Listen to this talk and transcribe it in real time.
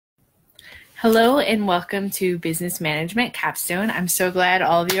Hello and welcome to Business Management Capstone. I'm so glad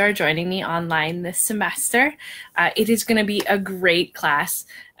all of you are joining me online this semester. It is going to be a great class.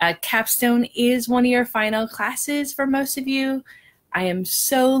 Capstone is one of your final classes for most of you. I am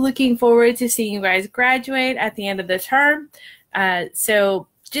so looking forward to seeing you guys graduate at the end of the term. So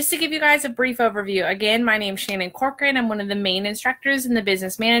just to give you guys a brief overview, again, my name is Shannon Corcoran. I'm one of the main instructors in the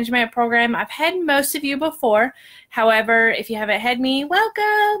business management program. I've had most of you before. However, if you haven't had me,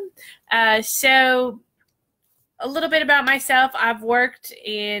 welcome. So a little bit about myself. I've worked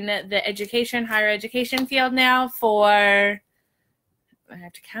in the higher education field now for, I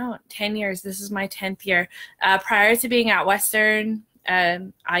have to count, 10 years. This is my 10th year. Prior to being at Western,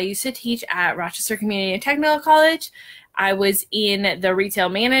 I used to teach at Rochester Community and Technical College. I was in the retail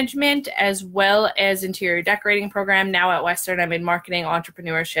management as well as interior decorating program. Now at Western, I'm in marketing,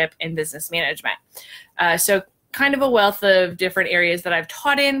 entrepreneurship, and business management. So kind of a wealth of different areas that I've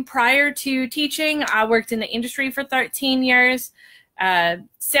taught in. Prior to teaching, I worked in the industry for 13 years,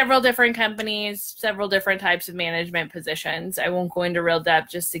 several different companies, several different types of management positions. I won't go into real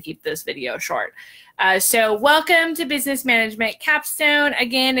depth just to keep this video short. So welcome to Business Management Capstone.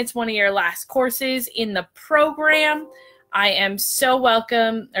 Again, it's one of your last courses in the program. I am so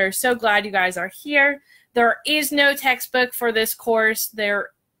glad you guys are here. There is no textbook for this course. There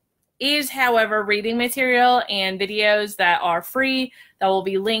is, however, reading material and videos that are free that will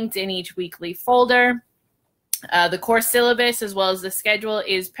be linked in each weekly folder. The course syllabus as well as the schedule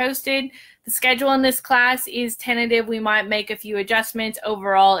is posted. The schedule in this class is tentative. We might make a few adjustments.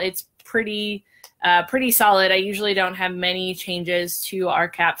 Overall, it's pretty solid. I usually don't have many changes to our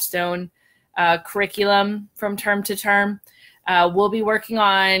capstone curriculum from term to term. We'll be working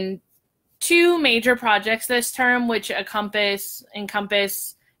on two major projects this term, which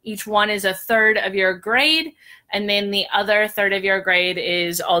encompass each one is a third of your grade, and then the other third of your grade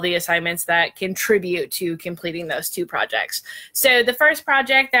is all the assignments that contribute to completing those two projects. So the first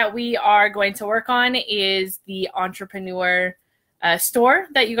project that we are going to work on is the entrepreneur store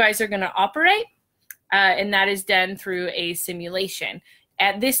that you guys are going to operate, and that is done through a simulation.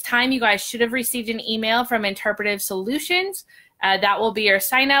 At this time, you guys should have received an email from Interpretive Solutions. That will be your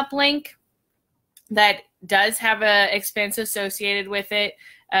sign-up link. That does have an expense associated with it.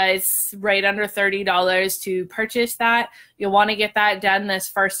 It's right under $30 to purchase that. You'll want to get that done this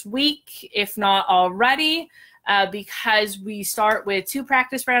first week, if not already, because we start with 2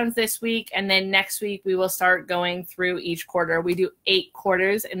 practice rounds this week, and then next week we will start going through each quarter. We do 8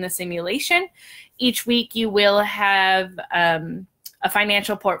 quarters in the simulation. Each week you will have a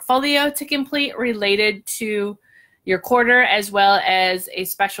financial portfolio to complete related to your quarter, as well as a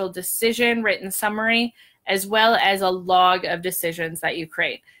special decision written summary, as well as a log of decisions that you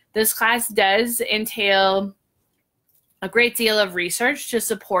create. This class does entail a great deal of research to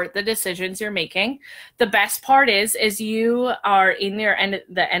support the decisions you're making. The best part is you are in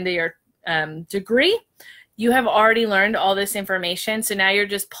the end of your degree. You have already learned all this information, so now you're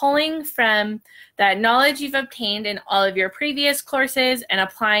just pulling from that knowledge you've obtained in all of your previous courses and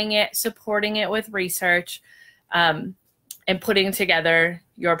applying it, supporting it with research, and putting together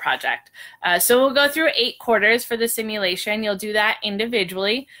your project. So we'll go through 8 quarters for the simulation. You'll do that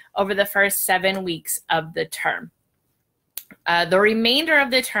individually over the first 7 weeks of the term. The remainder of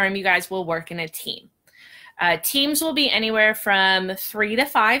the term, you guys will work in a team. Teams will be anywhere from 3 to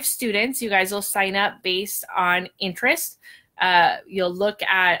 5 students. You guys will sign up based on interest. You'll look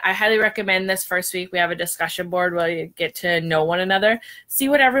at, I highly recommend this first week. We have a discussion board where you get to know one another, see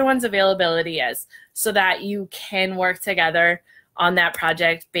what everyone's availability is so that you can work together on that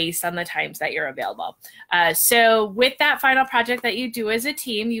project based on the times that you're available. So with that final project that you do as a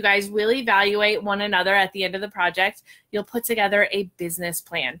team, you guys will evaluate one another at the end of the project. You'll put together a business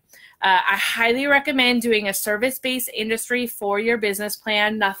plan. I highly recommend doing a service-based industry for your business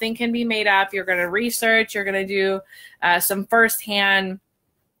plan. Nothing can be made up. You're going to research. You're going to do some firsthand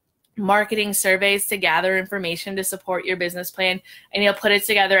marketing surveys to gather information to support your business plan, and you'll put it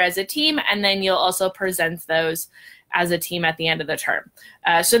together as a team, and then you'll also present those as a team at the end of the term.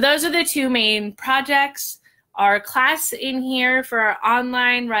 So those are the 2 main projects. Our class in here for our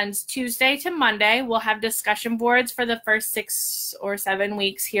online runs Tuesday to Monday. We'll have discussion boards for the first 6 or 7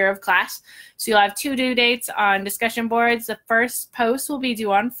 weeks here of class. So you'll have 2 due dates on discussion boards. The first post will be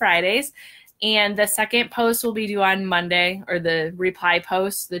due on Fridays, and the second post will be due on Monday, or the reply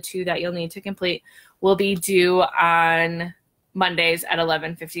post, the 2 that you'll need to complete, will be due on Mondays at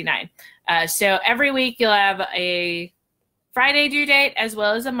 11:59. So every week you'll have a Friday due date as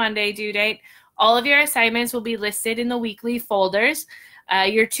well as a Monday due date. All of your assignments will be listed in the weekly folders.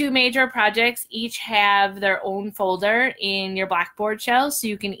 Your two major projects each have their own folder in your Blackboard shell, so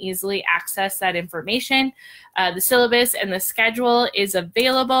you can easily access that information. The syllabus and the schedule is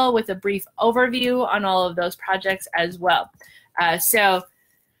available with a brief overview on all of those projects as well.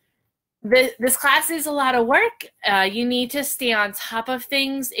 This class is a lot of work. You need to stay on top of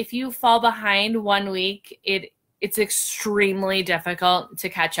things. If you fall behind 1 week, it's extremely difficult to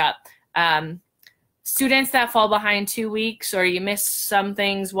catch up. Students that fall behind 2 weeks, or you miss some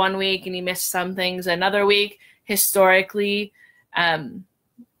things 1 week and you miss some things another week, historically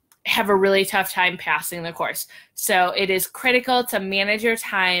have a really tough time passing the course. So it is critical to manage your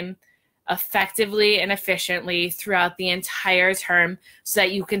time effectively and efficiently throughout the entire term so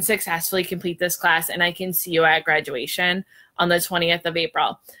that you can successfully complete this class and I can see you at graduation on the 20th of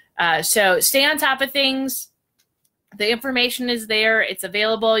April. So stay on top of things. The information is there. It's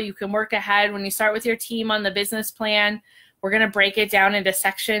available. You can work ahead when you start with your team on the business plan. We're going to break it down into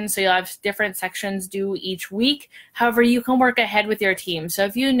sections, so you'll have different sections due each week. However, you can work ahead with your team. So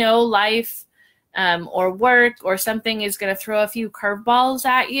if you know life or work or something is going to throw a few curveballs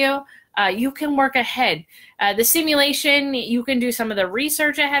at you, you can work ahead. The simulation, you can do some of the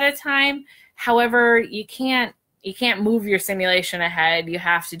research ahead of time. However, you can't move your simulation ahead. You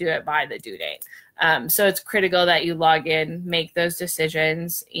have to do it by the due date. So it's critical that you log in, make those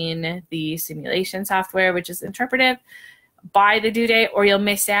decisions in the simulation software, which is interpretive, by the due date, or you'll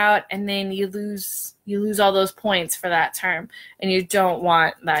miss out and then you lose all those points for that term, and you don't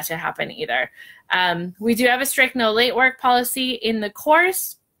want that to happen either. We do have a strict no late work policy in the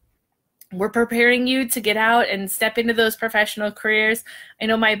course. We're preparing you to get out and step into those professional careers. I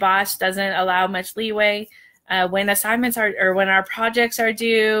know my boss doesn't allow much leeway when assignments are, or when our projects are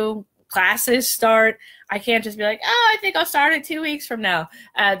due, classes start. I can't just be like, oh, I think I'll start it 2 weeks from now.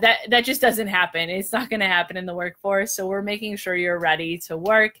 That just doesn't happen. It's not going to happen in the workforce. So we're making sure you're ready to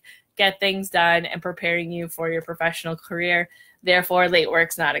work, get things done, and preparing you for your professional career. Therefore, late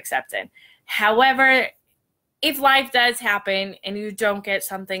work's not accepted. However, if life does happen and you don't get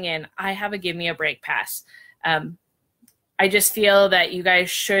something in, I have a give me a break pass. I just feel that you guys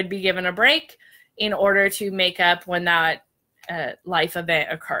should be given a break in order to make up when that life event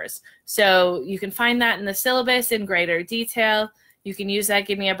occurs. So you can find that in the syllabus in greater detail. You can use that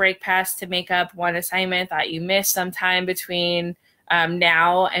give me a break pass to make up one assignment that you missed sometime between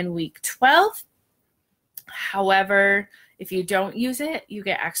now and week 12. However, if you don't use it, you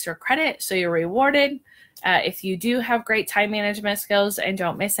get extra credit, so you're rewarded if you do have great time management skills and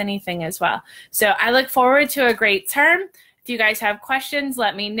don't miss anything as well. So I look forward to a great term. If you guys have questions,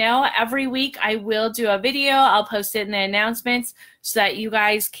 let me know. Every week I will do a video. I'll post it in the announcements so that you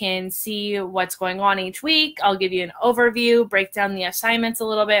guys can see what's going on each week. I'll give you an overview, break down the assignments a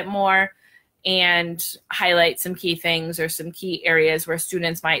little bit more, and highlight some key things or some key areas where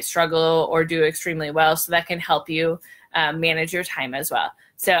students might struggle or do extremely well, so that can help you manage your time as well.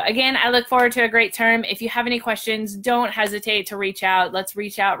 So again, I look forward to a great term. If you have any questions, don't hesitate to reach out. Let's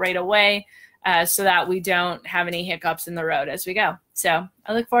reach out right away so that we don't have any hiccups in the road as we go. So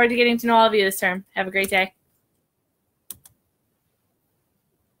I look forward to getting to know all of you this term. Have a great day.